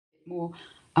more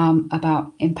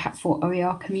about impactful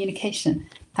OER communication.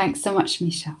 Thanks so much,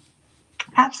 Michelle.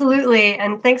 Absolutely,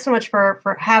 and thanks so much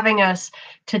for having us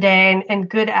today, and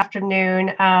good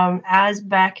afternoon. As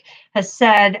Beck has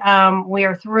said, we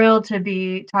are thrilled to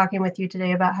be talking with you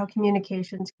today about how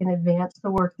communications can advance the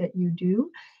work that you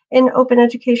do in open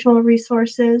educational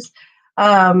resources.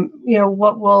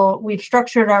 We've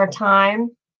structured our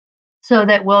time so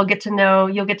that you'll get to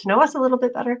know us a little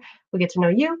bit better. We'll get to know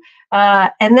you,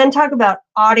 and then talk about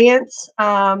audience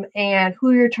and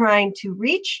who you're trying to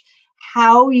reach,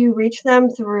 how you reach them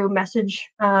through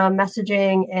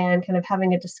messaging and kind of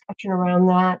having a discussion around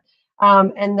that.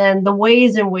 And then the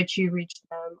ways in which you reach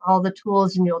them, all the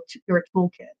tools in your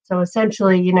toolkit. So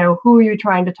essentially, who are you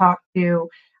trying to talk to?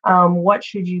 What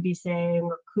should you be saying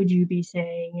or could you be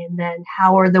saying? And then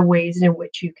how are the ways in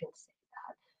which you can say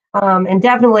that? And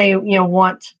definitely,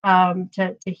 want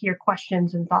to hear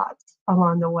questions and thoughts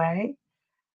along the way.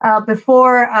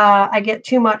 Before I get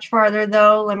too much farther,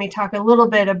 though, let me talk a little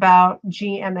bit about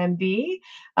GMMB.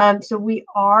 So we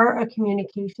are a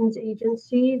communications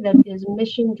agency that is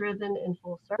mission-driven and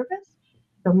full service.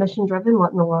 So mission-driven,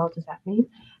 what in the world does that mean?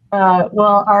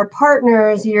 Well, our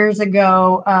partners years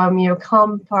ago,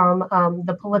 come from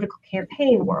the political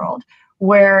campaign world,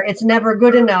 where it's never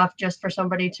good enough just for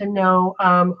somebody to know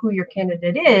who your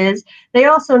candidate is. They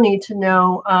also need to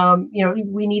know,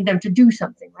 we need them to do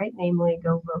something, right? Namely,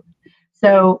 go vote.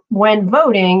 So when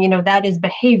voting, that is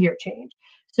behavior change.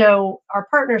 So our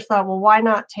partners thought, well, why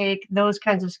not take those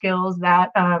kinds of skills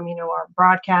that, our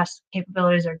broadcast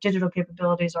capabilities, our digital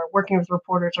capabilities, our working with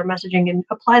reporters, our messaging, and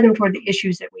apply them toward the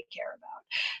issues that we care about.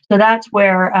 So that's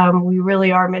where we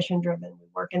really are mission driven. We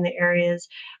work in the areas,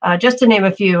 just to name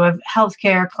a few, of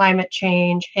healthcare, climate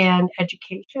change, and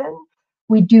education.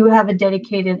 We do have a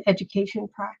dedicated education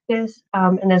practice.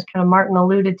 And as kind of Martin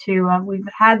alluded to, we've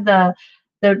had the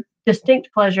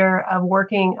distinct pleasure of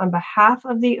working on behalf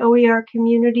of the OER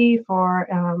community for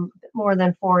more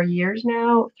than 4 years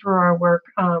now through our work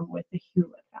with the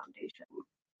Howe Foundation.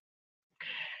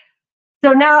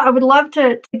 So now I would love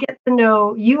to get to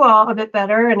know you all a bit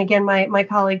better. And again, my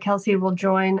colleague Kelsey will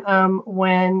join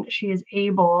when she is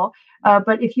able.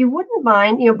 But if you wouldn't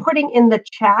mind, putting in the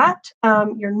chat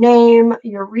your name,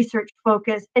 your research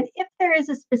focus, and if there is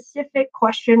a specific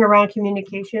question around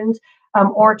communications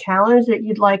or challenge that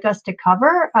you'd like us to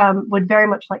cover, would very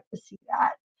much like to see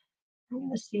that. I'm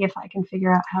going to see if I can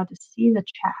figure out how to see the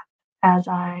chat as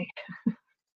I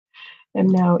am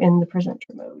now in the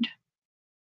presenter mode.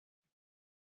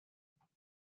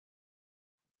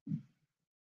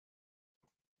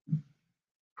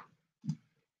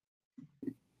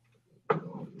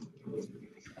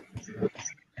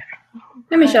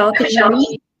 Hi, Michelle. Can you hear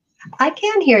me? I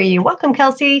can hear you. Welcome,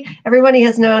 Kelsey. Everybody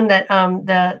has known that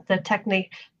the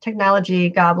technology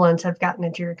goblins have gotten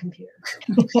into your computer.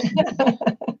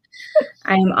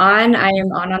 I am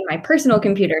on my personal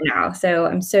computer now, so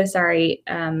I'm so sorry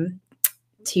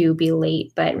to be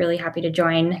late, but really happy to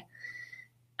join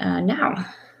now.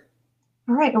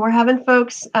 All right, and we're having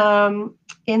folks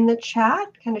in the chat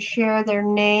kind of share their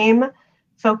name,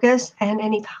 focus, and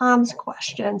any comms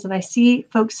questions. And I see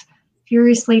folks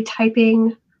furiously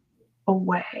typing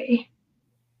away.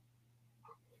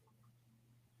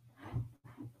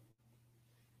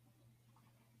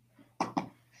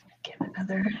 Give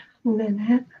another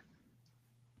minute.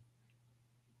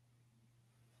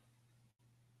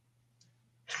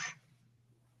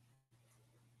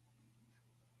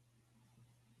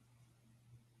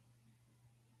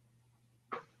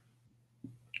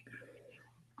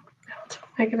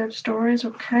 Negative stories,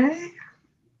 okay.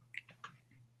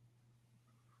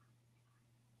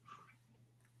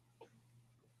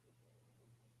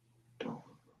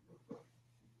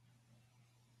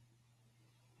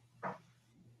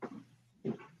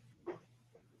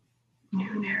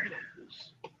 New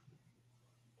narratives.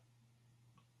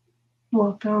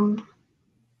 Welcome,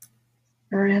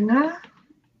 Marina.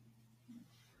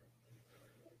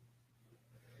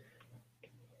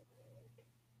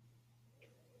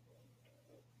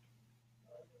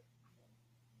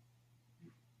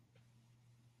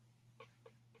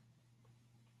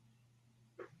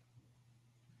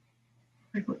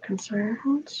 Frequent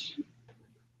concerns.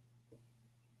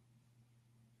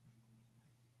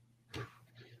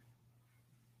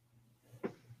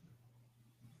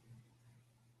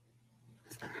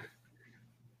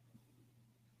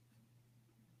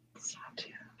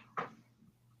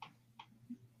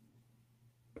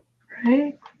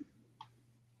 Right.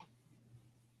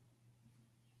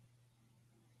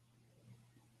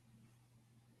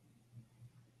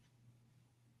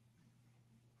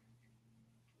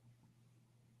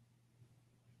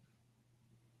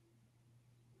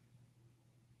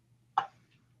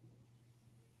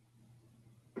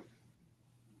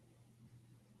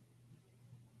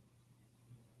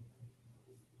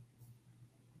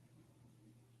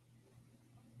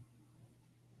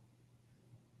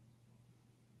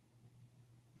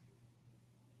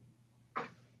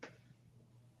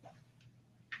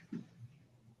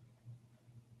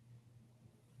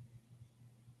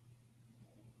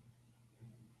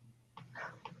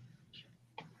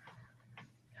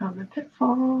 Common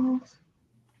pitfalls.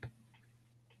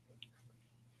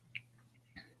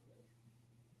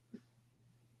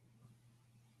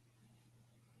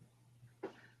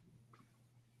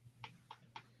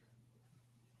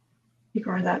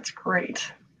 Igor, that's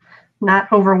great.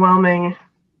 Not overwhelming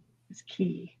is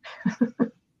key.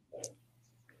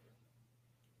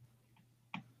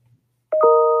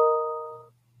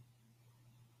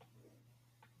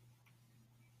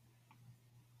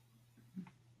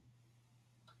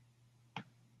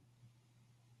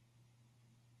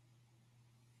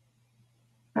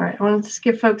 All right, I wanted to just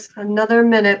give folks another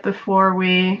minute before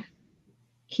we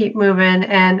keep moving.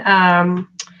 And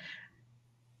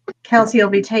Kelsey will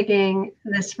be taking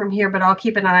this from here, but I'll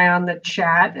keep an eye on the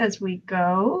chat as we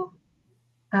go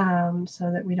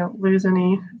so that we don't lose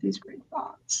any of these great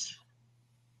thoughts.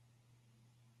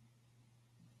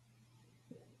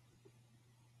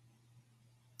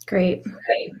 Great.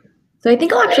 So I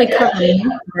think I'll actually cover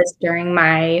this during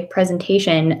my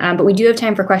presentation, but we do have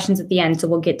time for questions at the end, so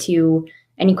we'll get to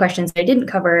any questions I didn't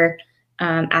cover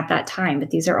at that time, but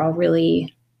these are all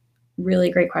really, really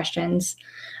great questions.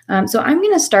 So I'm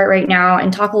going to start right now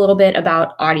and talk a little bit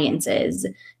about audiences,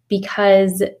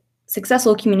 because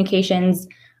successful communications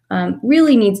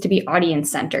really needs to be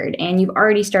audience-centered, and you've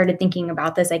already started thinking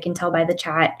about this, I can tell by the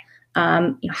chat.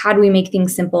 How do we make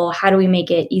things simple? How do we make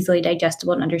it easily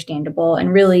digestible and understandable?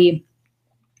 And really,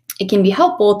 it can be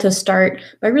helpful to start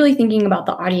by really thinking about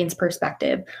the audience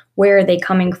perspective. Where are they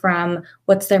coming from?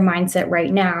 What's their mindset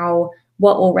right now?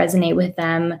 What will resonate with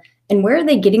them? And where are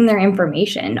they getting their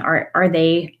information? Are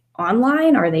they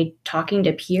online? Are they talking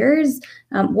to peers?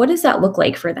 What does that look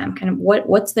like for them? Kind of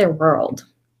what's their world?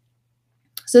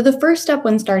 So the first step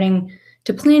when starting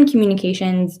to plan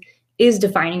communications is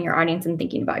defining your audience and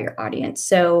thinking about your audience.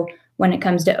 So when it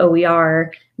comes to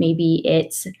OER, maybe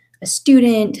it's a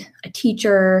student, a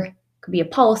teacher, could be a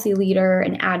policy leader,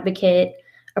 an advocate,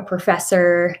 a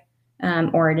professor,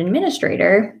 or an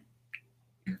administrator.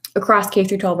 Across K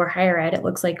through 12 or higher ed, it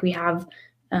looks like we have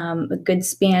a good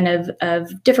span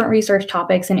of different research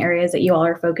topics and areas that you all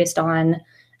are focused on,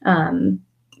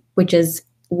 which is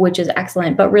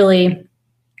excellent. But really,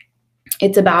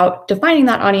 it's about defining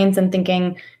that audience and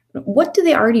thinking, what do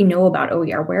they already know about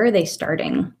OER? Where are they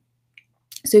starting?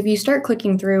 So if you start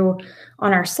clicking through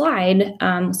on our slide,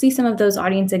 we'll see some of those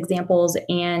audience examples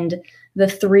and the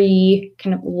three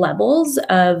kind of levels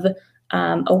of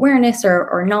awareness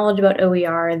or knowledge about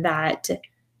OER that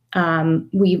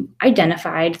we've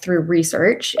identified through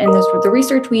research. And the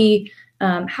research we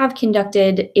have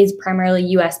conducted is primarily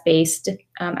US-based.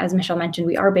 As Michelle mentioned,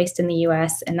 we are based in the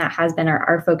US, and that has been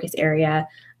our focus area.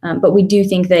 But we do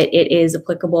think that it is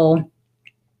applicable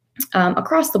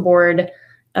across the board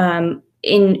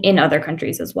in other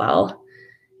countries as well.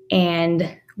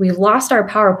 And we lost our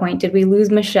PowerPoint. Did we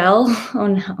lose Michelle? Oh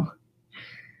no.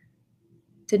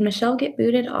 Did Michelle get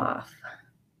booted off?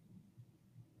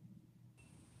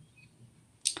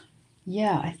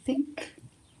 Yeah, I think.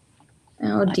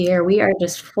 Oh dear, we are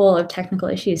just full of technical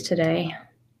issues today.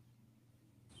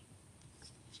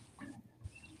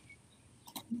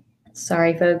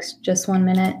 Sorry, folks, just 1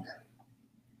 minute.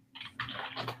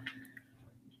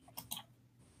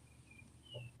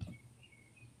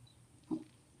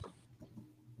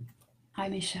 Hi,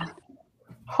 Michelle.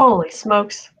 Holy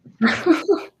smokes.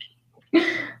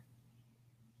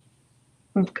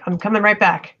 I'm coming right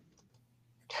back.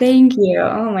 Thank you.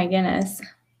 Oh my goodness.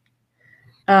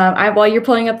 While you're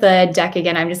pulling up the deck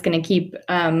again, I'm just going to keep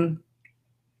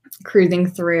cruising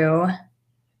through.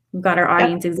 We've got our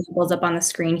audience examples up on the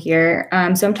screen here.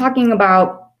 So I'm talking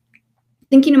about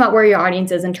thinking about where your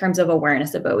audience is in terms of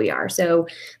awareness of OER. So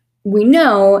we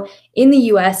know in the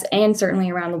US and certainly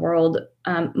around the world,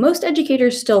 most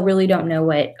educators still really don't know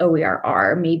what OER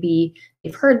are. Maybe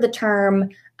they've heard the term,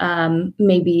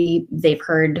 maybe they've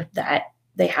heard that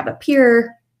they have a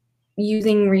peer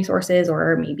using resources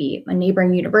or maybe a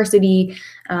neighboring university,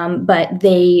 but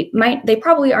they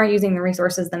probably aren't using the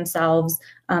resources themselves,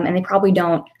 and they probably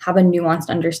don't have a nuanced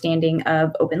understanding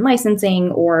of open licensing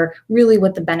or really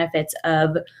what the benefits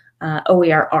of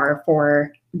OER are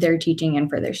for their teaching and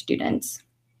for their students.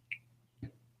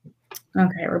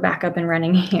 Okay, we're back up and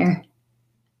running here.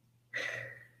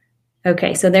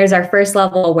 Okay, so there's our first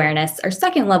level, awareness. Our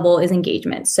second level is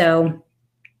engagement. So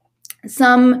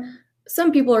some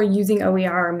people are using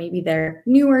OER, or maybe they're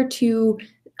newer to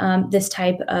this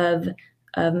type of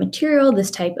material,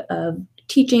 this type of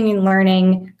teaching and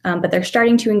learning, but they're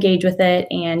starting to engage with it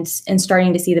and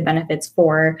starting to see the benefits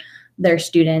for their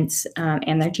students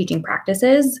and their teaching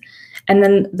practices. And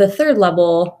then the third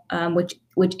level,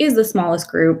 which is the smallest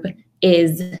group,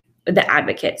 is the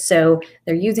advocates. So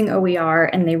they're using OER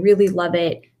and they really love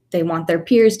it. They want their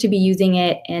peers to be using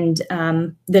it, and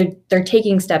they're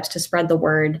taking steps to spread the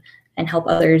word and help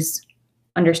others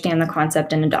understand the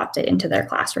concept and adopt it into their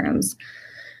classrooms.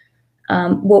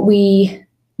 What we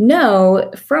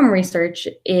know from research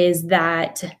is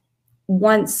that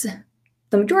once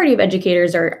the majority of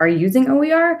educators are using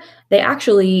OER, they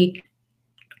actually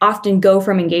often go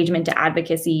from engagement to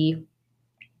advocacy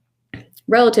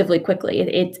relatively quickly.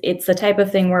 It's the type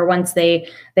of thing where once they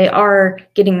are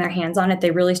getting their hands on it,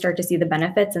 they really start to see the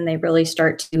benefits, and they really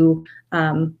start to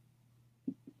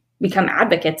become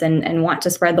advocates and want to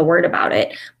spread the word about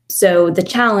it. So the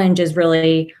challenge is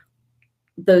really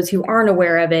those who aren't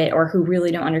aware of it or who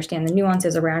really don't understand the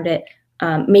nuances around it,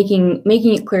 making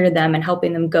it clear to them and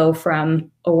helping them go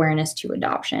from awareness to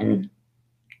adoption.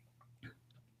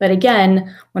 But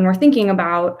again, when we're thinking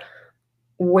about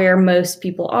where most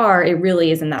people are, it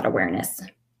really is in that awareness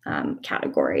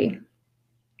category.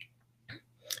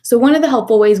 So one of the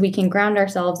helpful ways we can ground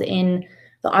ourselves in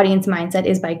the audience mindset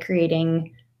is by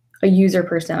creating a user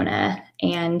persona.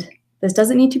 And this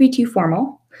doesn't need to be too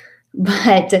formal,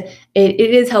 but it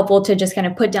is helpful to just kind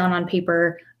of put down on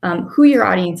paper who your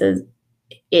audience is.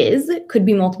 It could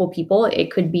be multiple people. It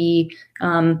could be,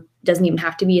 doesn't even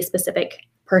have to be a specific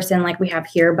person like we have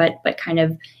here, but kind of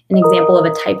an example of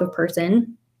a type of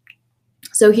person.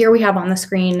 So here we have on the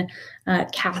screen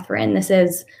Catherine. This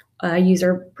is a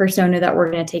user persona that we're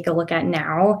going to take a look at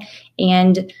now.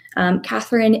 And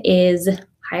Catherine is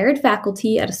hired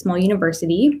faculty at a small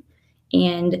university,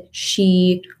 and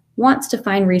she wants to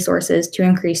find resources to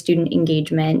increase student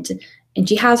engagement. And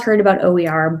she has heard about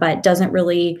OER, but doesn't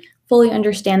really fully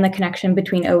understand the connection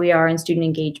between OER and student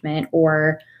engagement,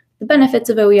 or the benefits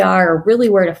of OER, or really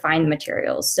where to find the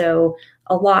materials. So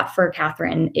a lot for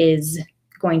Catherine is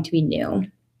going to be new.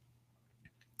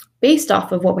 Based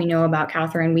off of what we know about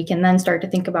Catherine, we can then start to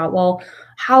think about, well,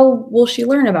 how will she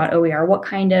learn about OER? What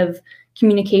kind of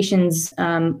communications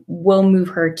will move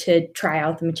her to try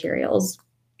out the materials?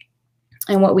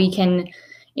 And what we can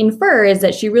infer is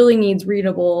that she really needs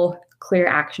readable, clear,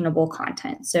 actionable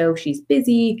content. So she's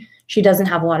busy, she doesn't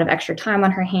have a lot of extra time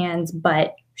on her hands,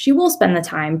 but she will spend the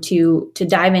time to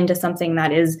dive into something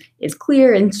that is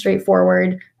clear and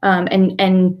straightforward,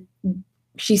 and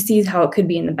she sees how it could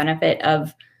be in the benefit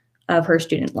of her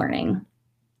student learning.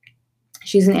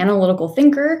 She's an analytical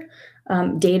thinker.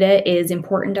 Data is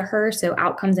important to her, so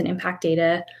outcomes and impact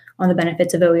data on the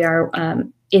benefits of OER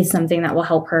is something that will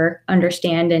help her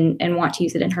understand and want to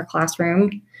use it in her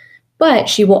classroom. But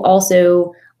she will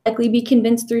also likely be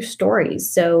convinced through stories.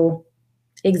 So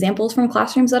examples from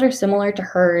classrooms that are similar to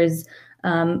hers,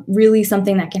 really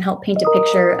something that can help paint a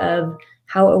picture of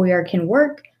how OER can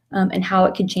work and how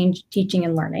it could change teaching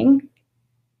and learning.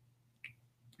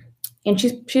 And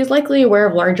she's likely aware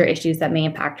of larger issues that may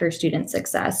impact her student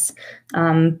success.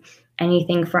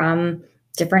 Anything from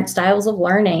different styles of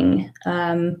learning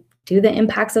to the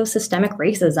impacts of systemic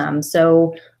racism.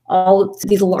 So all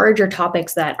these larger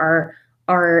topics that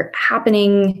are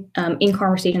happening in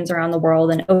conversations around the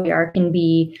world, and OER can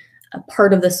be a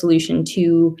part of the solution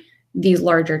to these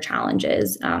larger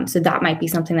challenges. So that might be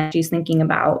something that she's thinking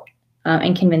about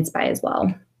and convinced by as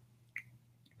well.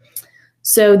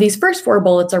 So these first 4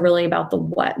 bullets are really about the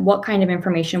what kind of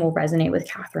information will resonate with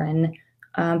Catherine,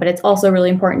 but it's also really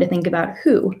important to think about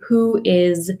who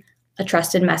is a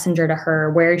trusted messenger to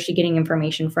her, where is she getting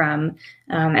information from,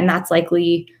 and that's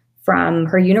likely from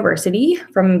her university,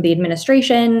 from the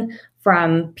administration,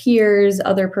 from peers,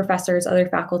 other professors, other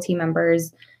faculty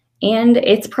members, and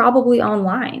it's probably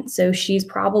online. So she's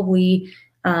probably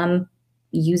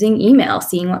using email,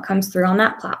 seeing what comes through on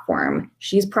that platform.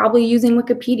 She's probably using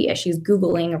Wikipedia. She's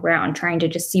Googling around, trying to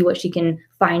just see what she can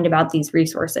find about these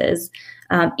resources.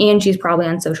 And she's probably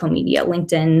on social media.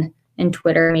 LinkedIn and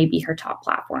Twitter may be her top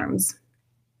platforms.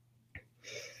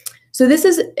 So this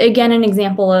is, again, an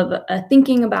example of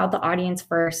thinking about the audience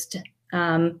first,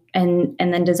 and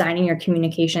then designing your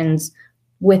communications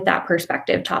with that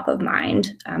perspective top of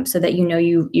mind, so that you know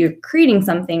you're creating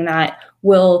something that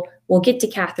will get to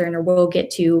Catherine or will get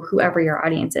to whoever your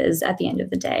audience is at the end of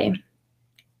the day.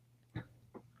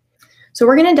 So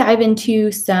we're going to dive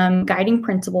into some guiding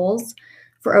principles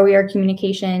for OER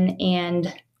communication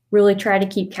and really try to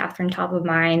keep Catherine top of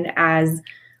mind as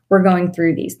we're going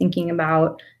through these, thinking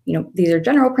about, these are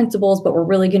general principles, but we're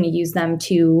really going to use them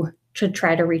to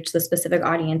try to reach the specific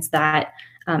audience that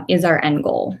is our end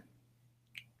goal.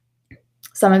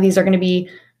 Some of these are going to be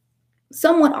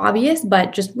somewhat obvious,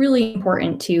 but just really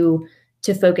important to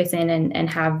focus in and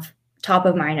have top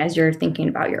of mind as you're thinking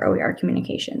about your OER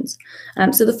communications.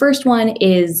 So the first one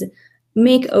is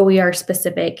make OER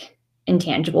specific and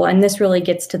tangible. And this really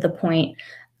gets to the point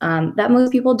that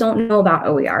most people don't know about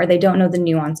OER. They don't know the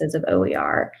nuances of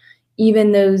OER.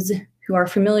 Even those who are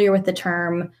familiar with the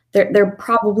term, there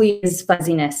probably is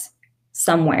fuzziness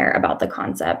somewhere about the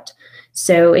concept.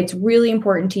 So it's really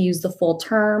important to use the full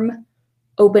term.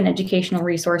 Open educational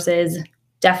resources,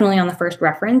 definitely on the first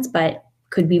reference, but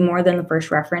could be more than the first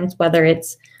reference, whether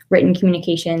it's written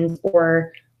communications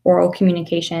or oral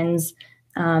communications.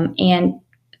 And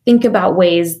think about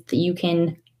ways that you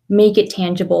can make it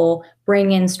tangible,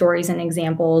 bring in stories and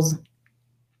examples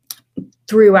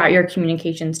throughout your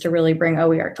communications to really bring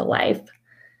OER to life.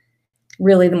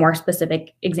 Really, the more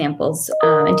specific examples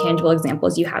and tangible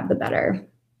examples you have, the better.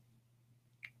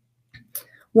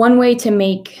 One way to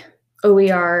make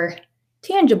OER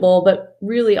tangible, but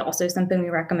really also something we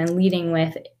recommend leading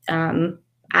with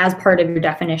as part of your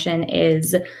definition,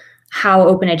 is how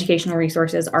open educational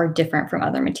resources are different from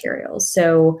other materials.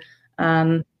 So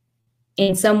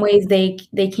in some ways they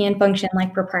can function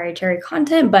like proprietary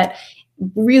content, but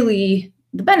really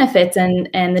the benefits and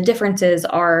the differences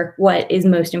are what is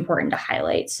most important to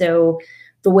highlight. So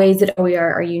the ways that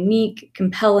OER are unique,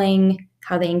 compelling,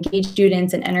 how they engage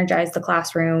students and energize the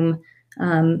classroom,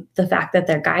 the fact that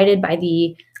they're guided by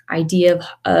the idea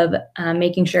of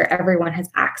making sure everyone has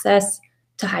access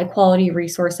to high quality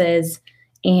resources,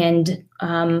 and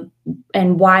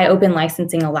why open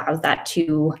licensing allows that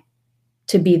to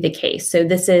be the case. So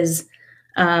this is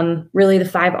really the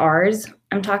 5 R's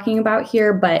I'm talking about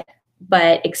here, but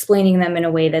explaining them in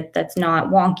a way that's not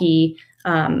wonky,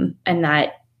 and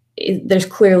that there's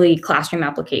clearly classroom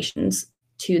applications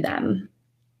to them.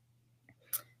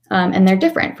 And they're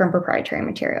different from proprietary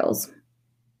materials.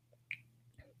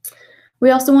 We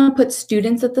also want to put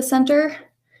students at the center.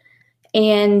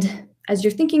 And as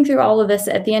you're thinking through all of this,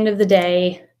 at the end of the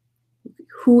day,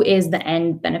 who is the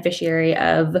end beneficiary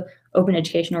of open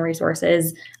educational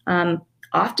resources?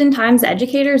 Oftentimes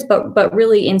educators, but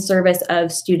really in service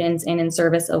of students and in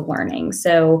service of learning.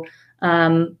 So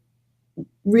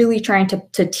really trying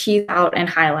to tease out and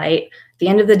highlight, at the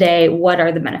end of the day, what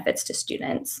are the benefits to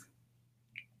students?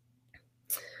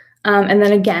 And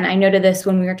then again, I noted this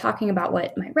when we were talking about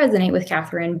what might resonate with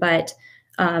Catherine, but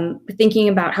thinking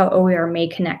about how OER may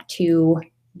connect to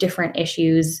different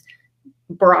issues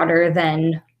broader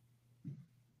than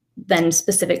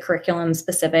specific curriculum,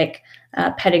 specific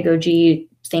pedagogy,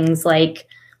 things like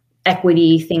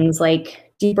equity, things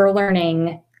like deeper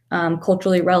learning,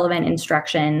 culturally relevant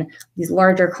instruction, these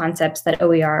larger concepts that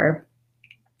OER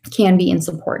can be in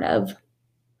support of.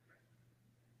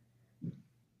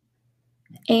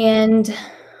 And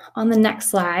on the next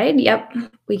slide, yep,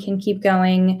 we can keep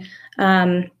going.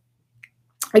 I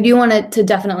do want to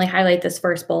definitely highlight this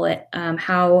first bullet,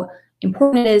 how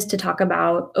important it is to talk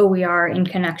about OER in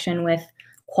connection with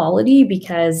quality,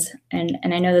 because, and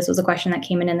I know this was a question that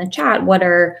came in the chat, what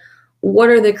are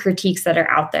the critiques that are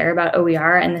out there about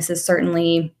OER? And this is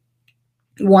certainly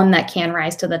one that can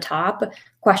rise to the top.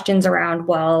 Questions around,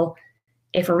 well,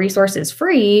 if a resource is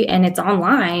free and it's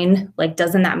online, like,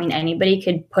 doesn't that mean anybody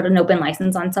could put an open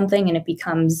license on something and it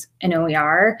becomes an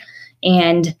OER?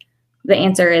 And the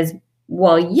answer is,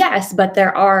 well, yes, but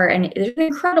there's an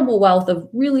incredible wealth of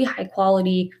really high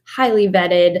quality, highly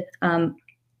vetted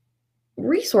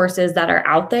resources that are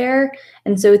out there.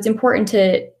 And so it's important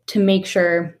to make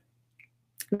sure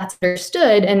that's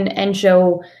understood and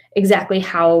show exactly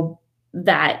how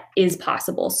that is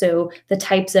possible. So the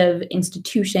types of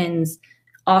institutions,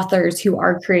 authors who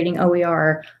are creating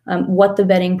OER, what the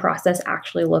vetting process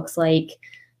actually looks like,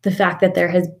 the fact that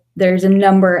there's a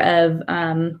number of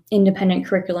independent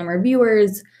curriculum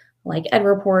reviewers like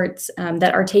EdReports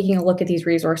that are taking a look at these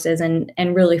resources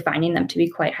and really finding them to be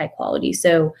quite high quality.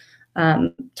 So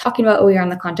talking about OER in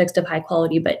the context of high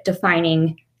quality, but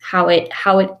defining how it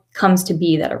comes to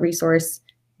be that a resource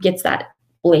gets that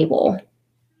label.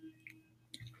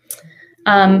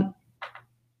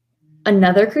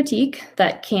 Another critique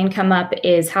that can come up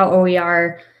is how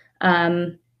OER,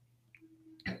 kind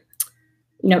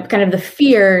of the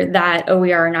fear that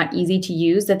OER are not easy to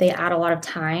use, that they add a lot of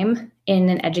time in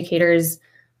an educator's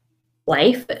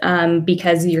life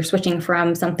because you're switching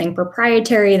from something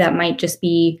proprietary that might just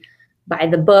be by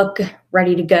the book,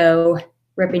 ready to go,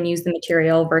 rip and use the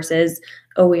material, versus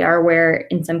OER where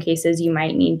in some cases you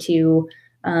might need to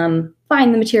find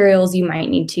the materials, you might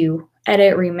need to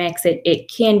edit, remix.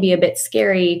 It can be a bit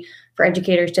scary for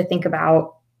educators to think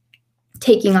about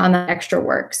taking on that extra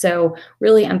work. So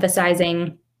really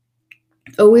emphasizing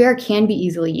OER can be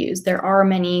easily used. There are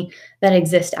many that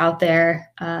exist out there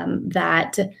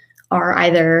that are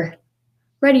either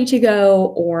ready to go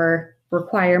or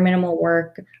require minimal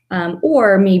work,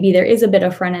 or maybe there is a bit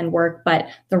of front-end work, but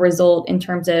the result in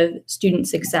terms of student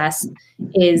success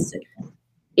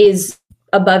is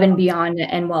above and beyond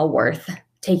and well worth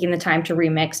taking the time to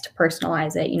remix, to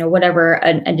personalize it, whatever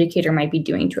an educator might be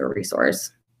doing to a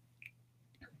resource.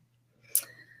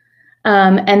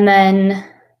 And then I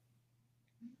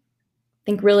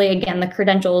think really, again, the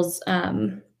credentials,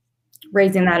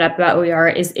 raising that up about OER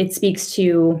it speaks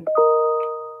to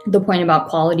the point about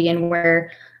quality and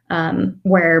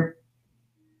where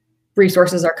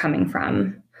resources are coming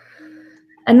from.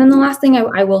 And then the last thing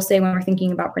I will say when we're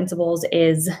thinking about principles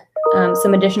is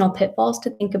some additional pitfalls to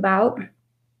think about.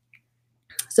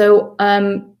 So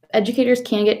educators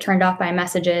can get turned off by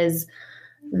messages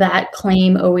that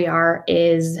claim OER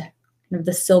is kind of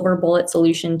the silver bullet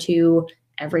solution to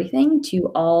everything, to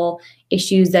all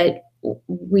issues that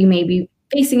we may be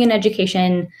facing in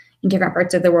education in different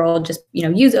parts of the world. Just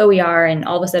use OER and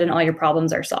all of a sudden all your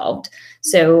problems are solved.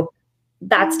 So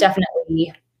that's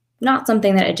definitely not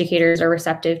something that educators are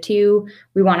receptive to.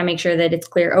 We want to make sure that it's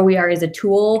clear OER is a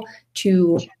tool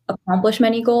to accomplish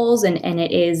many goals, and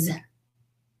it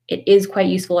is quite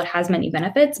useful. It has many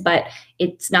benefits, but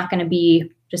it's not going to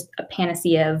be just a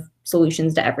panacea of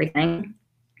solutions to everything.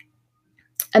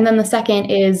 And then the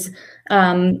second is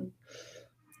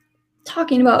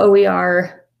talking about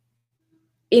OER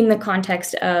in the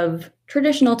context of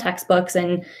traditional textbooks.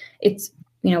 And it's,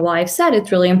 while I've said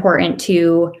it's really important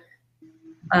to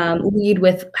lead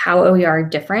with how OER are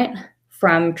different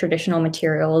from traditional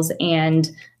materials and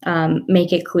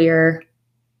make it clear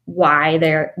why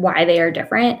they are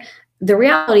different. The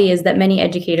reality is that many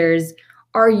educators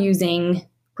are using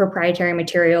proprietary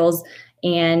materials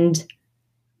and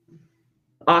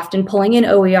often pulling in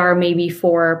OER maybe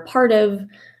for part of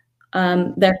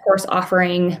their course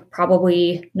offering,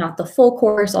 probably not the full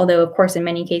course, although of course in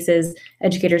many cases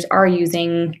educators are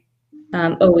using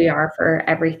OER for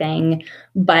everything.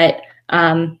 But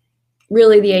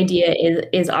really the idea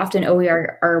is often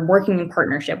OER are working in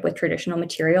partnership with traditional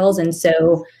materials. And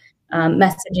so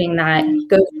messaging that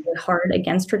goes really hard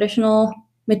against traditional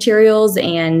materials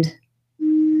and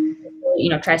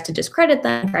tries to discredit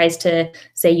them, tries to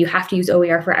say you have to use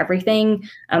OER for everything,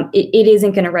 it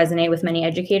isn't going to resonate with many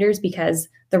educators, because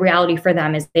the reality for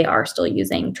them is they are still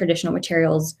using traditional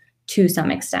materials to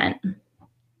some extent.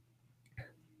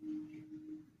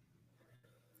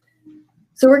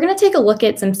 So we're going to take a look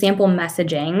at some sample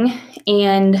messaging,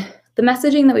 and the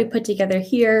messaging that we put together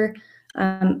here,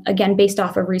 again, based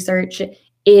off of research,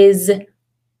 is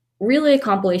really a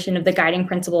compilation of the guiding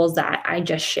principles that I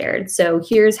just shared. So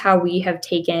here's how we have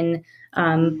taken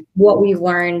what we've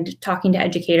learned talking to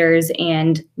educators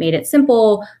and made it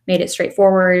simple, made it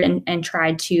straightforward, and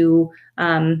tried to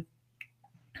have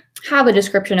a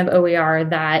description of OER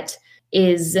that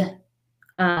is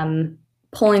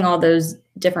pulling all those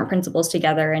different principles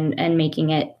together and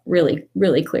making it really,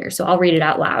 really clear. So I'll read it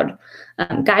out loud.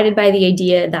 Guided by the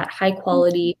idea that high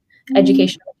quality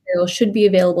educational materials should be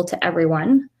available to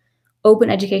everyone,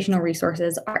 open educational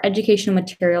resources are educational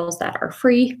materials that are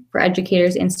free for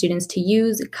educators and students to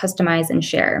use, customize, and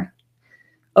share.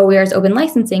 OER's open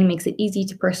licensing makes it easy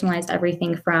to personalize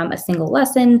everything from a single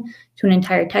lesson to an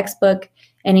entire textbook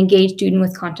and engage students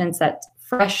with content that's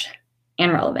fresh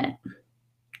and relevant.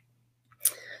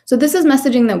 So this is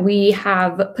messaging that we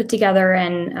have put together,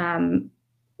 and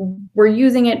we're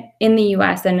using it in the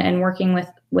US and working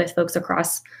with folks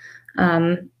across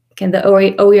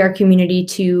the OER community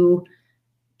to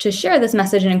share this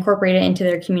message and incorporate it into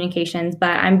their communications.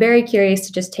 But I'm very curious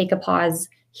to just take a pause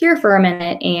here for a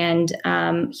minute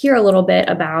and hear a little bit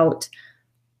about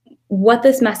what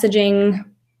this messaging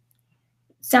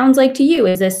sounds like to you.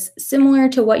 Is this similar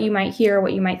to what you might hear,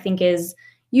 what you might think is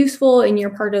useful in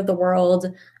your part of the world?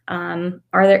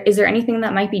 Is there anything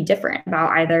that might be different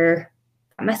about either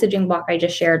a messaging block I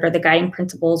just shared or the guiding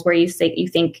principles where you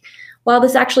think, well,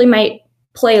 this actually might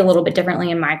play a little bit differently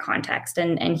in my context,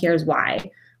 and here's why.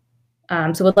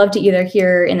 So would love to either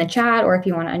hear in the chat, or if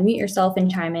you want to unmute yourself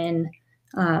and chime in,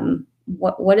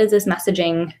 what is this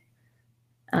messaging?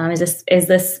 Is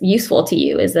this useful to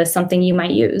you? Is this something you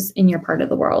might use in your part of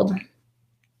the world?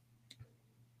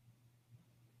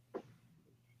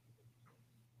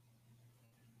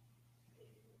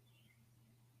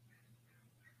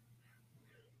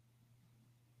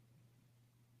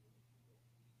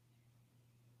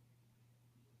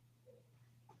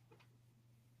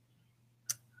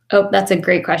 Oh, that's a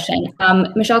great question.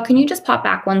 Michelle, can you just pop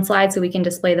back one slide so we can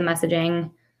display the messaging?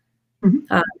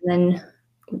 Mm-hmm.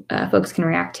 Then folks can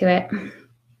react to it.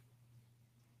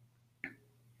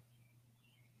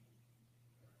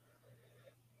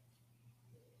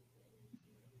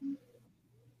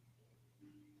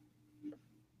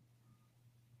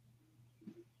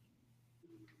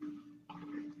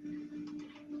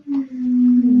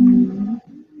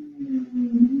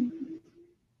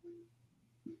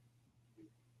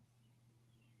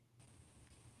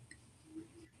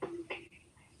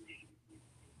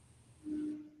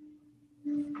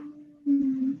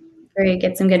 Great,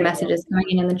 get some good messages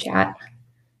coming in the chat.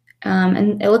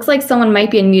 And it looks like someone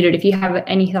might be unmuted. If you have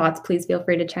any thoughts, please feel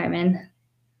free to chime in.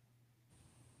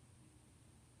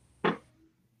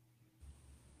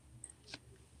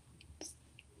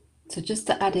 So just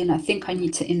to add in, I think I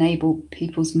need to enable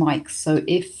people's mics. So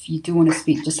if you do want to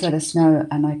speak, just let us know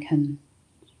and I can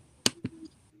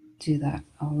do that.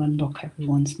 I'll unlock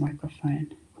everyone's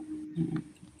microphone.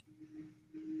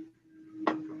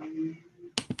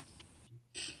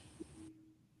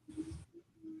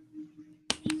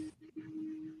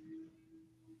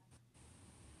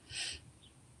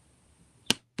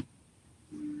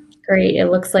 Great. It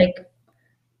looks like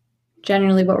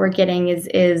generally what we're getting is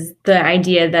the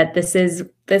idea that this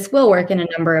will work in a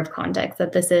number of contexts,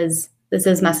 that this is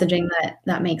messaging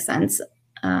that makes sense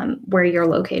where you're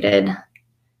located.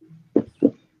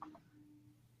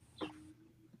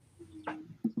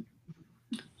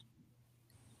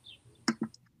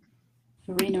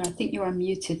 Verena, I think you're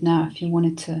unmuted now if you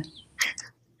wanted to.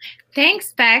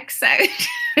 Thanks, Bex.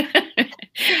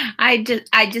 I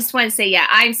just want to say, yeah,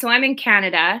 I'm in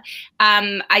Canada.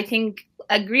 I think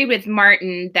agree with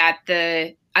Martin that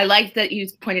I like that you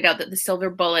pointed out that the silver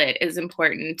bullet is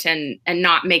important and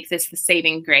not make this the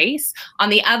saving grace. On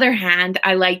the other hand,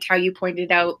 I liked how you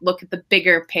pointed out, look at the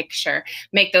bigger picture,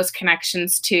 make those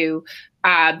connections to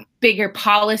bigger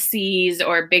policies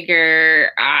or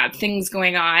bigger things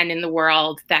going on in the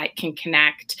world that can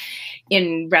connect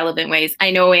in relevant ways.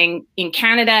 I know in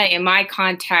Canada, in my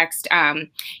context,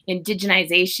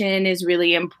 indigenization is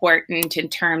really important in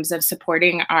terms of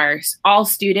supporting all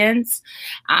students,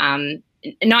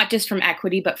 not just from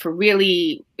equity, but for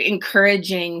really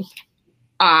encouraging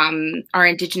our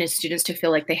Indigenous students to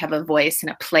feel like they have a voice and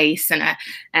a place and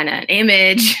an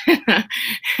image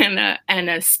and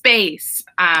a space.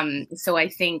 So I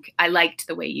think I liked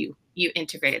the way you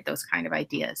integrated those kind of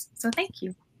ideas. So thank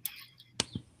you.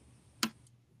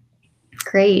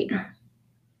 Great.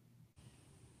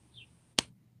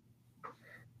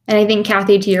 And I think,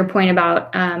 Kathy, to your point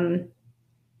about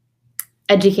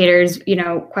educators,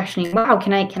 questioning, wow,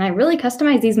 can I really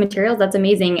customize these materials? That's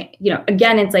amazing.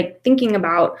 Again, it's like thinking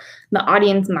about the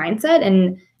audience mindset,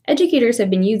 and educators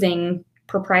have been using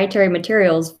proprietary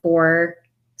materials for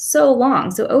so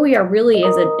long. So OER really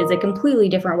is a completely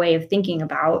different way of thinking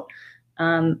about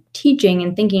teaching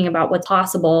and thinking about what's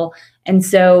possible. And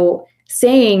so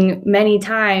saying many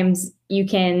times you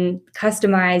can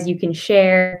customize, you can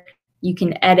share, you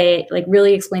can edit, like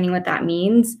really explaining what that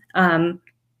means,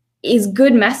 is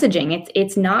good messaging.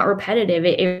 It's not repetitive.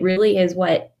 It really is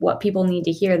what people need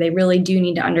to hear. They really do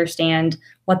need to understand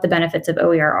what the benefits of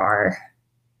OER are.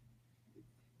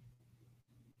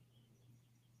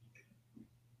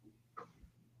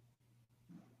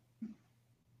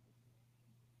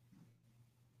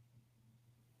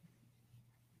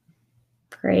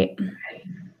 Great.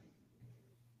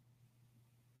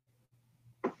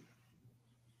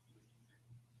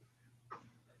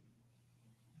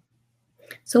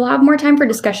 So we'll have more time for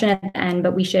discussion at the end,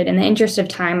 but we should, in the interest of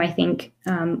time, I think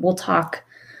we'll talk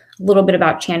a little bit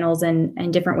about channels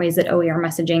and different ways that OER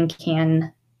messaging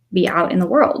can be out in the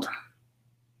world.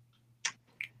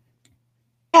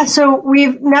 Yeah, so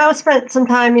we've now spent some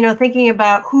time, thinking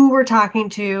about who we're talking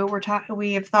to.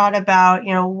 We have thought about,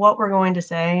 what we're going to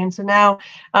say, and so now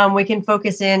we can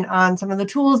focus in on some of the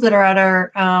tools that are at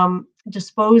our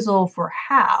disposal for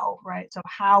how, right? So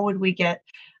how would we get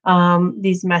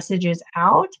these messages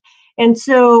out? And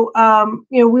so,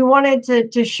 we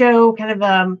wanted to show kind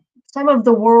of some of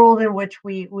the world in which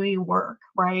we work,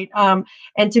 right?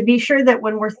 And to be sure that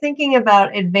when we're thinking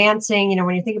about advancing,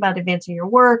 when you think about advancing your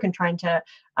work and trying to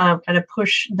kind of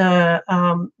push the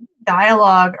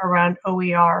dialogue around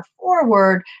OER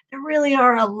forward, there really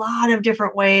are a lot of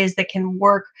different ways that can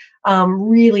work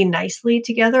really nicely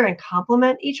together and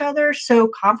complement each other. So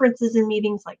conferences and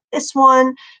meetings like this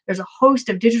one, there's a host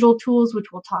of digital tools,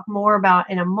 which we'll talk more about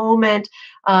in a moment,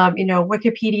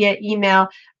 Wikipedia, email.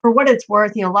 For what it's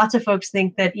worth, lots of folks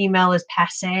think that email is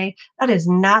passé. That is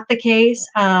not the case.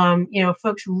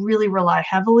 Folks really rely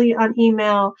heavily on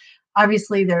email.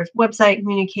 Obviously, there's website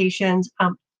communications,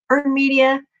 earned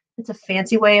media. It's a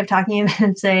fancy way of talking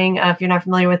and saying, if you're not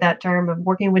familiar with that term, of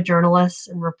working with journalists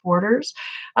and reporters.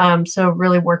 So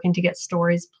really working to get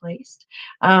stories placed.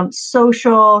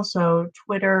 Social, so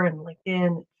Twitter and LinkedIn,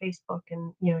 and Facebook,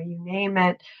 and you name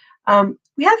it.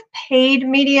 We have paid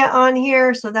media on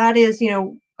here, so that is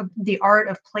the art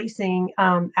of placing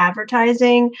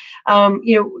advertising.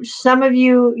 Some of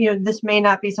you, this may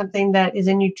not be something that is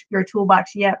in your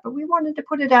toolbox yet, but we wanted to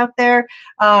put it out there.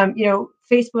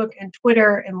 Facebook and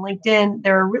Twitter and LinkedIn,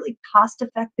 there are really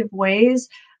cost-effective ways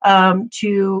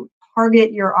to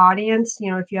target your audience.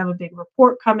 If you have a big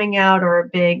report coming out or a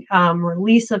big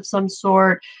release of some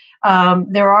sort,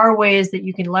 there are ways that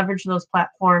you can leverage those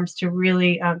platforms to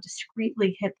really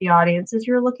discreetly hit the audiences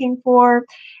you're looking for.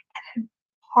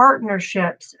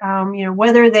 Partnerships,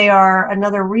 whether they are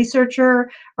another researcher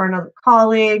or another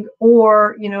colleague,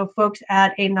 or folks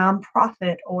at a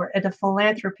nonprofit or at a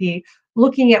philanthropy,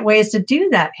 looking at ways to do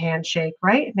that handshake,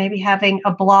 right? Maybe having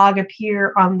a blog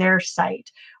appear on their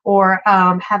site, or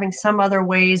having some other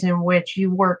ways in which you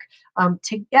work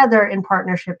together in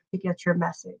partnership to get your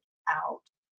message out.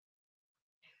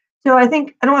 So I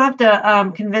think I don't have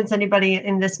to convince anybody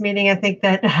in this meeting. I think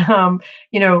that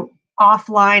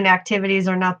offline activities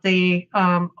are not the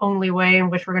only way in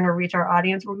which we're going to reach our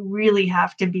audience. We really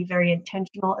have to be very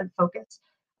intentional and focused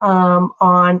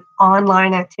on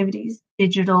online activities,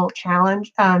 digital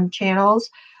channels.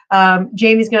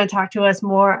 Jamie's going to talk to us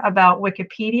more about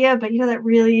Wikipedia, but that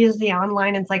really is the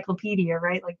online encyclopedia,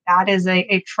 right? Like that is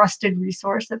a trusted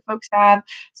resource that folks have.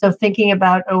 So thinking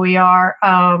about OER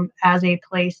as a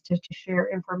place to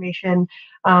share information,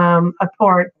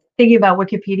 or thinking about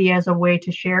Wikipedia as a way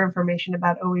to share information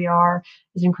about OER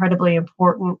is incredibly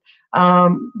important.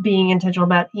 Being intentional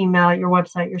about email, your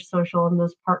website, your social, and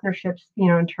those partnerships,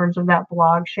 in terms of that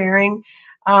blog sharing.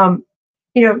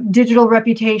 Digital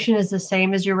reputation is the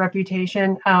same as your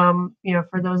reputation.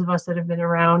 For those of us that have been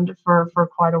around for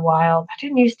quite a while, that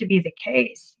didn't used to be the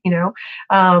case,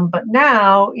 but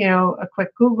now, a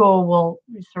quick Google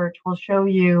search will show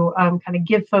you, kind of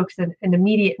give folks an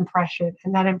immediate impression,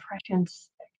 and that impression sticks.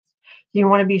 You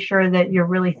want to be sure that you're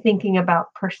really thinking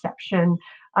about perception,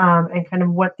 and kind of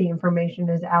what the information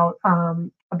is out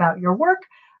about your work.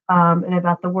 And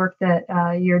about the work that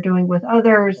you're doing with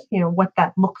others, what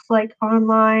that looks like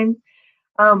online.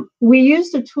 We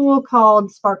used a tool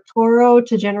called SparkToro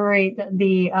to generate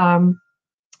the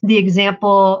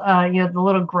example, the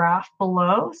little graph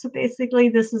below. So basically,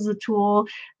 this is a tool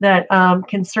that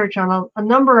can search on a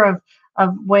number of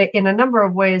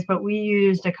ways, but we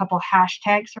used a couple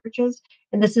hashtag searches.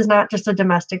 And this is not just a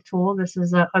domestic tool, this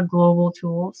is a global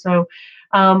tool. So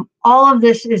all of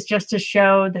this is just to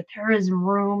show that there is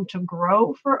room to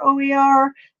grow for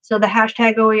OER. So the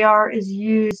hashtag OER is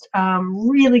used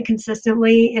really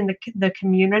consistently in the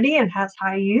community and has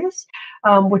high use,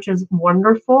 which is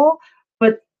wonderful.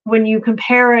 But when you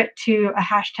compare it to a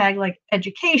hashtag like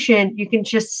education, you can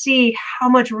just see how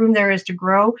much room there is to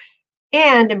grow.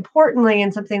 And importantly,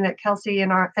 and something that Kelsey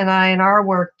and I in our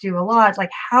work do a lot, like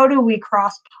how do we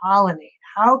cross-pollinate?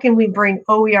 How can we bring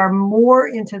OER more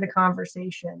into the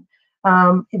conversation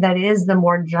that is the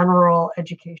more general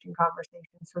education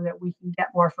conversation, so that we can get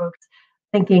more folks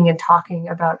thinking and talking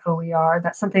about OER?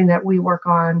 That's something that we work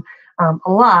on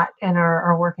a lot and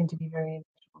are working to be very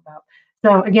intentional about.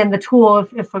 So again, the tool,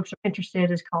 if folks are interested,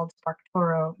 is called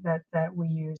SparkToro that we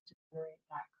use to generate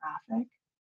that graphic.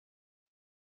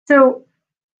 So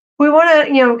we want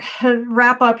to,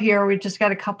 wrap up here. We've just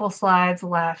got a couple slides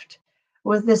left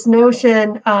with this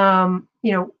notion.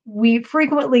 We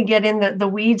frequently get in the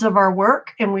weeds of our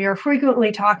work, and we are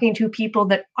frequently talking to people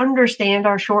that understand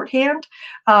our shorthand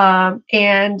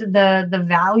and the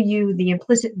value, the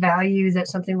implicit value that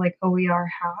something like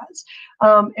OER has.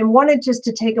 And wanted just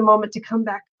to take a moment to come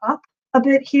back up a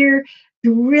bit here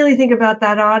to really think about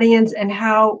that audience and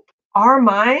how our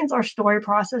minds are story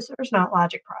processors, not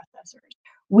logic processors.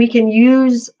 We can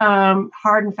use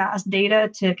hard and fast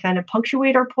data to kind of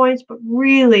punctuate our points, but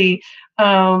really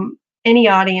any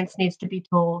audience needs to be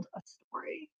told a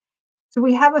story. So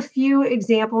we have a few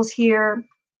examples here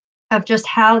of just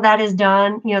how that is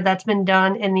done. That's been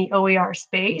done in the OER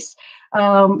space.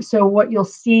 So what you'll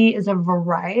see is a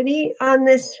variety on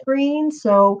this screen.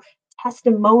 So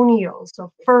testimonials,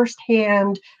 so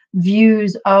firsthand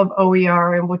views of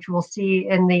OER, and which we'll see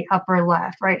in the upper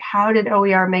left, right? How did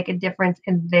OER make a difference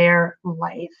in their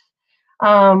life?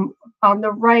 On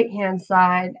the right-hand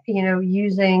side,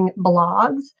 using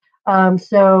blogs.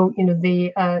 So,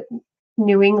 the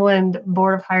New England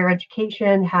Board of Higher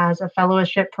Education has a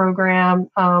fellowship program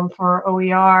for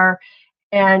OER.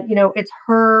 And, it's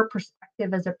her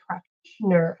perspective as a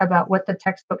practitioner about what the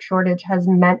textbook shortage has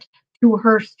meant to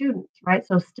her students, right?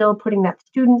 So still putting that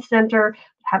student center,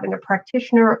 having a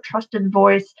practitioner, a trusted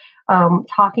voice,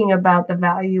 talking about the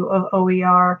value of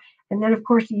OER. And then, of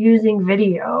course, using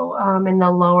video in the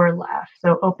lower left.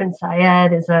 So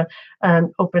OpenSciEd is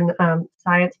an open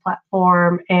science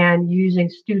platform, and using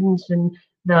students and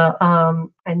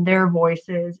and their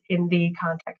voices in the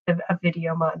context of a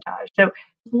video montage. So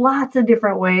lots of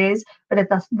different ways, but at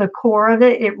the core of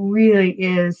it, it really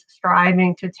is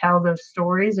striving to tell those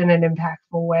stories in an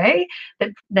impactful way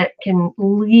that can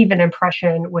leave an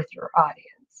impression with your audience.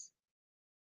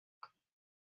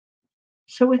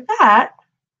 So with that,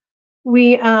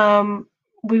 we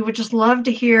would just love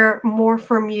to hear more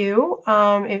from you.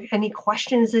 If any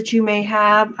questions that you may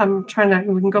have, we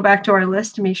can go back to our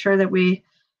list to make sure that we,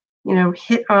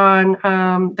 hit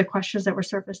on the questions that were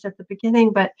surfaced at the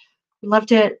beginning, but we'd love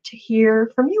to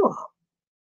hear from you all.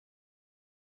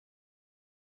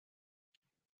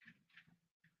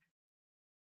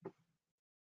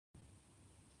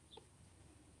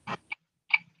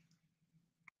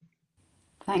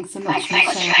 Thanks so much,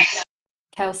 Michelle.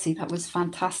 Kelsey, that was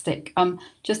fantastic.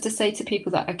 Just to say to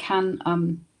people that I can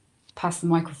pass the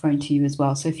microphone to you as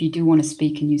well. So if you do want to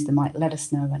speak and use the mic, let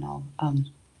us know and I'll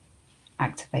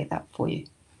activate that for you.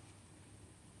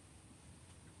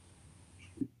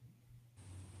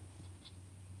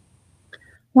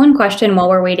 One question while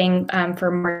we're waiting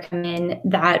for Mark to come in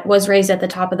that was raised at the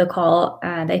top of the call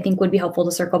that I think would be helpful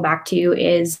to circle back to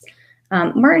is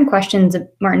Martin's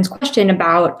question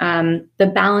about the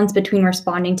balance between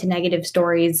responding to negative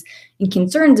stories and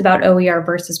concerns about OER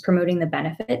versus promoting the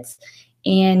benefits.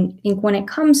 And I think when it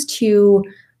comes to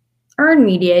earned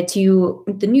media, to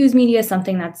the news media,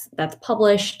 something that's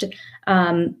published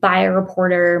by a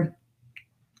reporter,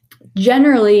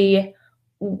 generally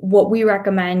what we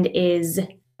recommend is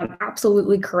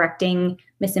absolutely correcting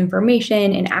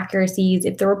misinformation, inaccuracies.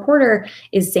 If the reporter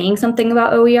is saying something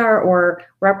about OER or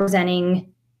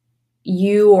representing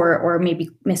you or maybe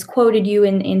misquoted you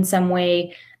in some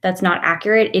way that's not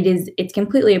accurate, it's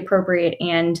completely appropriate,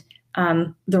 and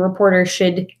the reporter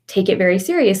should take it very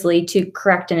seriously to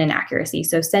correct an inaccuracy.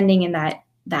 So sending in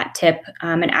that tip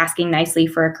and asking nicely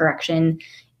for a correction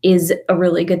is a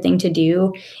really good thing to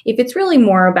do. If it's really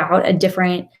more about a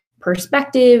different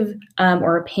perspective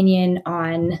or opinion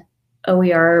on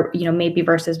OER, maybe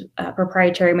versus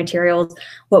proprietary materials,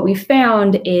 what we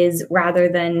found is rather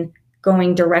than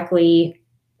going directly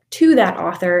to that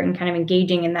author and kind of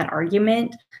engaging in that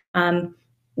argument,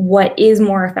 what is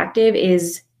more effective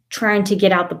is trying to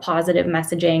get out the positive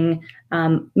messaging,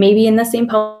 maybe in the same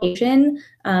publication,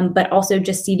 but also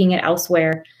just seeding it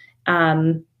elsewhere,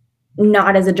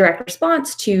 not as a direct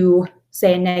response to,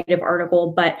 say, a negative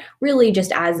article, but really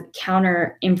just as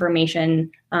counter information,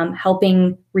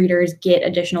 helping readers get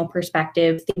additional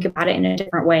perspective, think about it in a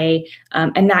different way.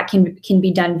 And that can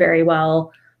be done very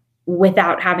well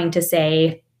without having to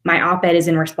say, my op-ed is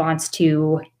in response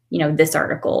to, this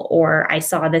article, or I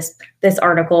saw this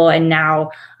article and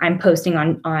now I'm posting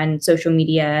on social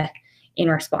media in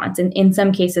response. And in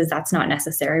some cases, that's not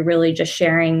necessary. Really just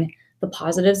sharing the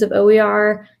positives of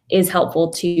OER is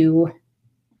helpful to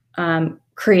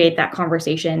create that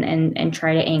conversation and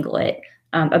try to angle it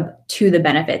to the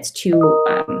benefits, to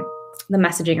the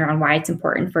messaging around why it's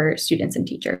important for students and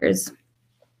teachers.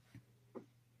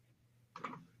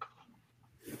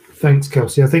 Thanks,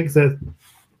 Kelsey. I think that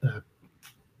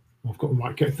I've got a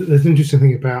mic. There's an interesting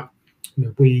thing about,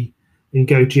 we in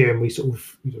GoGM, we sort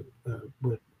of,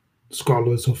 we're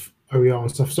scholars of OER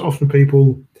and stuff. So often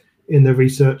people in their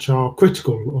research are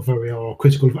critical of OER,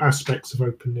 critical of aspects of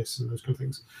openness and those kind of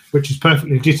things, which is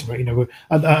perfectly legitimate.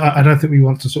 I don't think we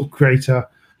want to sort of create a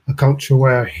culture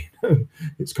where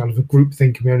it's kind of a group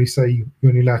think and you're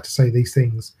only allowed to say these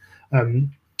things.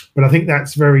 But I think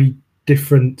that's very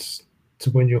different to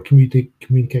when you're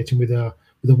communicating with a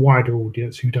wider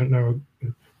audience who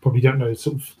probably don't know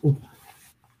sort of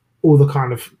all the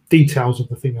kind of details of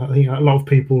the thing. I think a lot of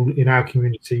people in our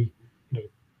community,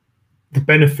 the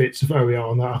benefits of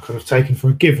OER and that are kind of taken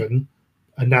for a given,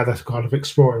 and now they're kind of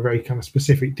exploring very kind of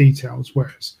specific details.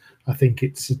 Whereas I think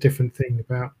it's a different thing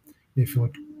about if you're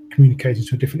communicating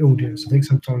to a different audience. I think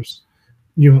sometimes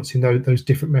nuancing those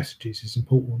different messages is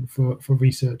important for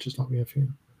researchers like we have here.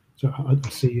 So I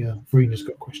see Verena's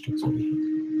got questions.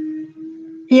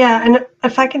 Yeah, and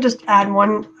if I can just add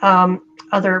one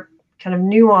other kind of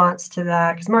nuance to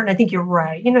that, because Martin, I think you're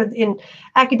right. In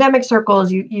academic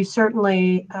circles, you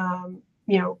certainly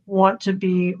want to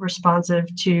be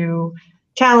responsive to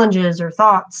challenges or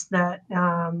thoughts that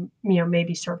may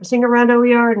be surfacing around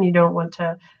OER, and you don't want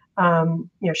to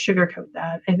sugarcoat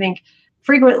that. I think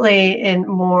frequently in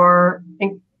more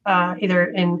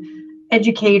either in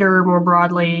educator, more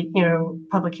broadly,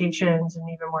 publications and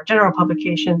even more general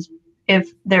publications,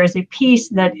 if there's a piece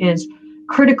that is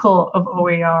critical of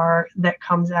OER that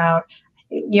comes out, I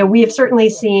we have certainly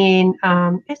seen,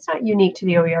 it's not unique to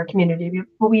the OER community,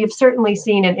 but we have certainly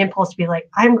seen an impulse to be like,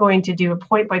 I'm going to do a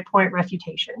point-by-point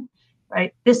refutation,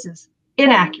 right? This is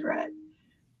inaccurate.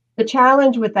 The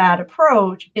challenge with that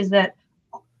approach is that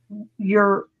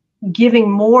you're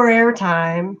giving more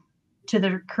airtime to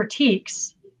the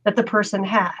critiques that the person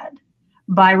had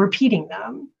by repeating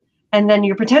them. And then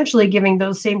you're potentially giving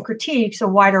those same critiques a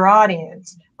wider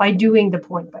audience by doing the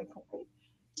point-by-point.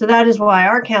 So that is why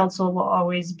our counsel will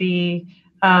always be,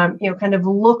 kind of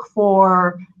look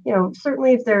for,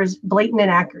 certainly if there's blatant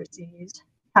inaccuracies,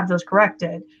 have those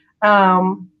corrected.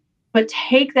 But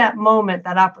take that moment,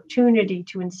 that opportunity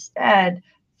to instead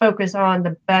focus on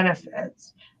the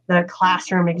benefits, the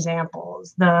classroom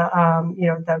examples,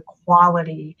 the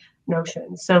quality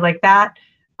notions. So like that,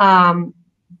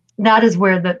 that is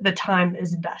where the time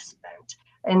is best spent.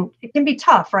 And it can be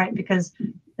tough, right? Because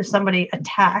if somebody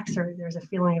attacks or there's a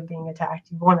feeling of being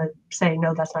attacked, you want to say,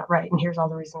 no, that's not right. And here's all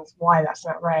the reasons why that's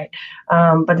not right.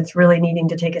 But it's really needing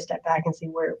to take a step back and see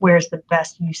where's the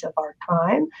best use of our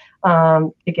time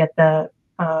to get the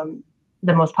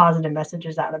most positive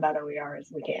messages out about OER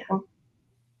as we can.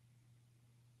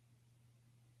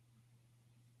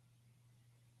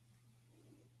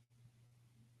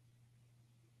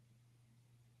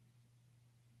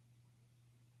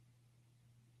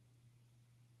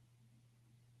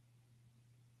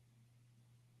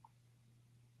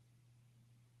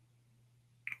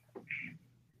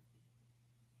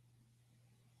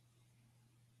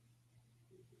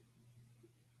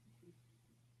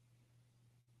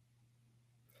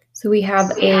 So we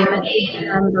have a message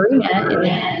from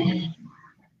Verena.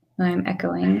 I'm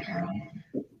echoing.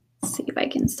 Let's see if I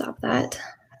can stop that.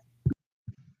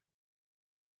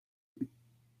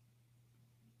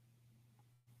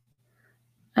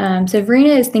 So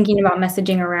Verena is thinking about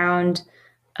messaging around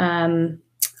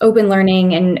open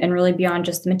learning and really beyond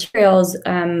just the materials,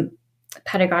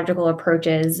 pedagogical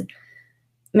approaches.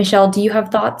 Michelle, do you have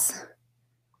thoughts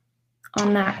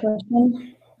on that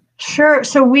question? Sure.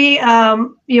 So we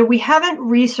haven't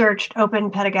researched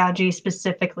open pedagogy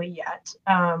specifically yet.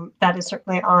 That is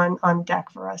certainly on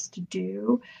deck for us to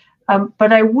do.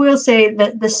 But I will say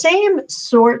that the same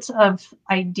sorts of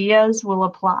ideas will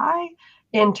apply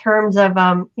in terms of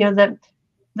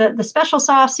the special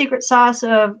sauce, secret sauce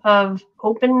of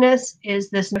openness is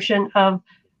this notion of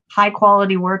high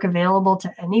quality work available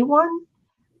to anyone.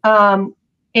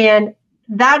 And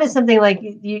that is something like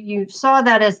you saw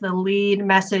that as the lead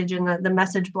message in the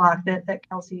message block that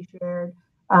Kelsey shared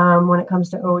when it comes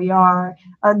to OER.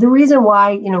 The reason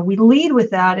why we lead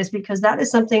with that is because that is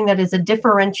something that is a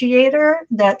differentiator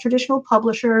that traditional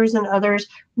publishers and others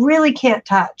really can't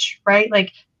touch, right?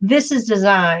 Like this is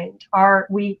designed. Our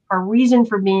reason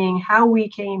for being, how we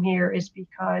came here is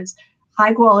because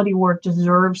high quality work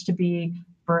deserves to be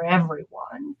for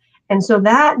everyone. And so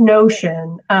that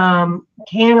notion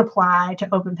can apply to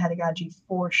open pedagogy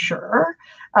for sure.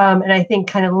 And I think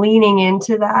kind of leaning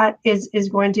into that is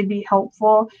going to be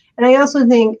helpful. And I also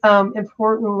think,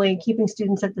 importantly, keeping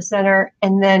students at the center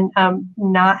and then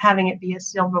not having it be a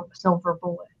silver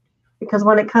bullet. Because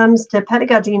when it comes to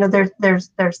pedagogy,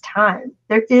 there's time.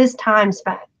 There is time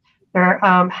spent. There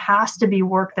has to be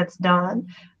work that's done.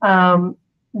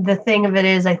 The thing of it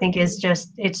is, I think, it's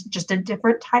just a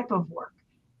different type of work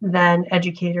than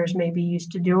educators may be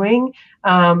used to doing.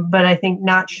 But I think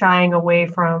not shying away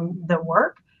from the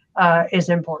work is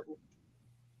important.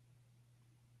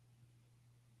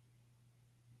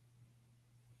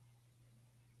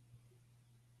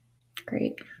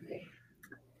 Great.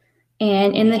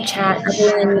 And in the chat,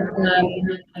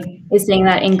 everyone is saying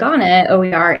that in Ghana,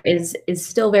 OER is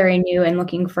still very new and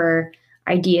looking for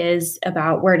ideas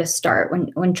about where to start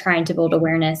when trying to build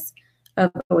awareness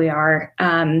of OER.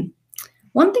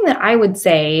 One thing that I would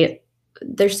say,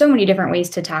 there's so many different ways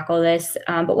to tackle this,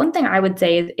 but one thing I would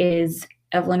say is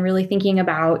Evelyn, really thinking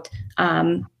about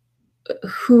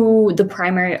who the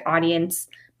primary audience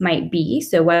might be.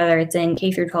 So whether it's in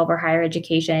K through 12 or higher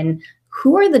education,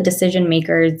 who are the decision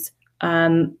makers?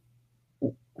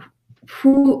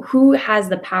 Who has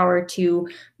the power to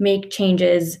make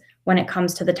changes when it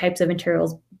comes to the types of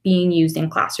materials being used in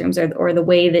classrooms or the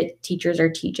way that teachers are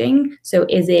teaching? So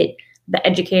is it the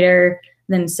educator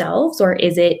themselves, or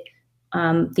is it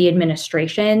the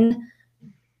administration?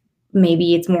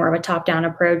 Maybe it's more of a top-down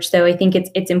approach. So I think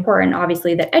it's important,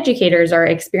 obviously, that educators are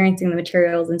experiencing the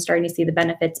materials and starting to see the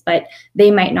benefits, but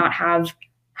they might not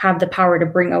have the power to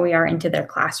bring OER into their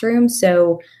classroom.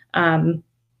 So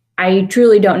I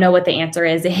truly don't know what the answer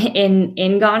is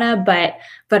in Ghana,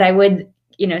 but I would,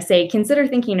 say, consider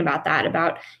thinking about that,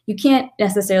 about you can't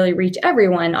necessarily reach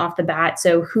everyone off the bat.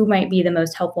 So who might be the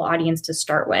most helpful audience to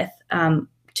start with,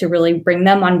 to really bring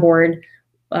them on board,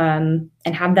 and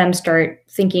have them start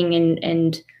thinking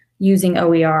and using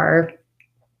OER.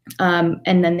 And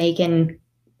then they can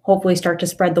hopefully start to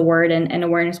spread the word, and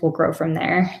awareness will grow from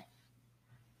there.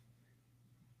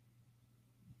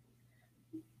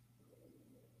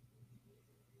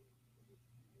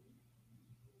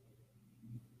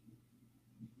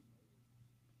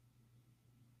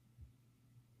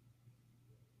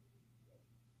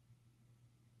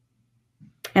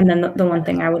 And then the one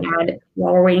thing I would add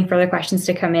while we're waiting for the questions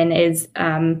to come in is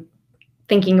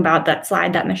thinking about that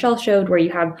slide that Michelle showed, where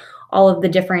you have all of the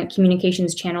different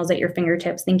communications channels at your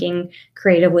fingertips, thinking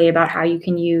creatively about how you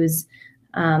can use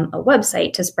a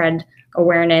website to spread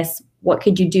awareness. What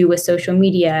could you do with social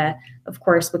media? Of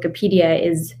course, Wikipedia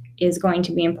is going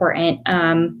to be important.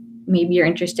 Maybe you're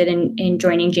interested in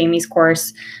joining Jamie's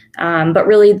course, but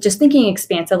really just thinking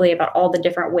expansively about all the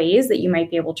different ways that you might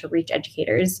be able to reach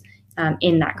educators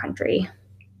in that country.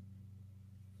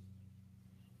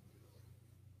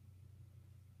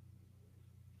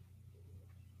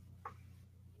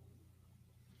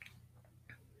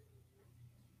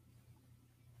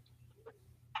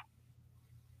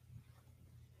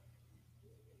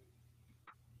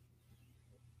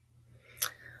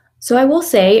 So I will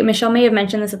say, Michelle may have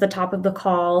mentioned this at the top of the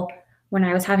call when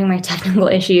I was having my technical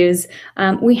issues.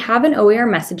 We have an OER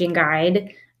messaging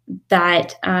guide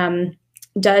that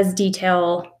does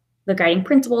detail the guiding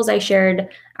principles I shared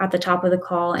at the top of the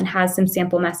call and has some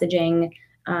sample messaging.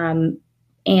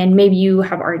 And maybe you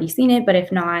have already seen it, but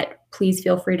if not, please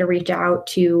feel free to reach out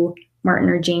to Martin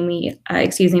or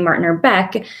Martin or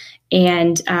Beck,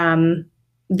 and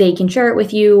they can share it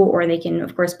with you, or they can,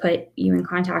 of course, put you in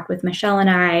contact with Michelle and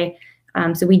I.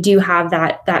 So we do have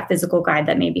that physical guide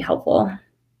that may be helpful.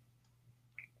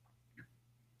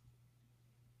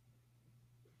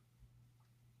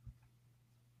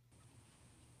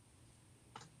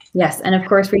 Yes, and of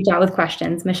course, reach out with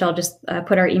questions. Michelle just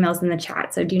put our emails in the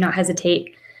chat, so do not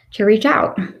hesitate to reach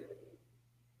out.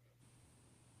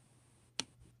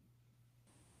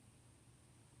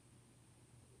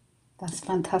 That's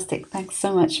fantastic. Thanks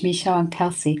so much, Michelle and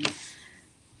Kelsey.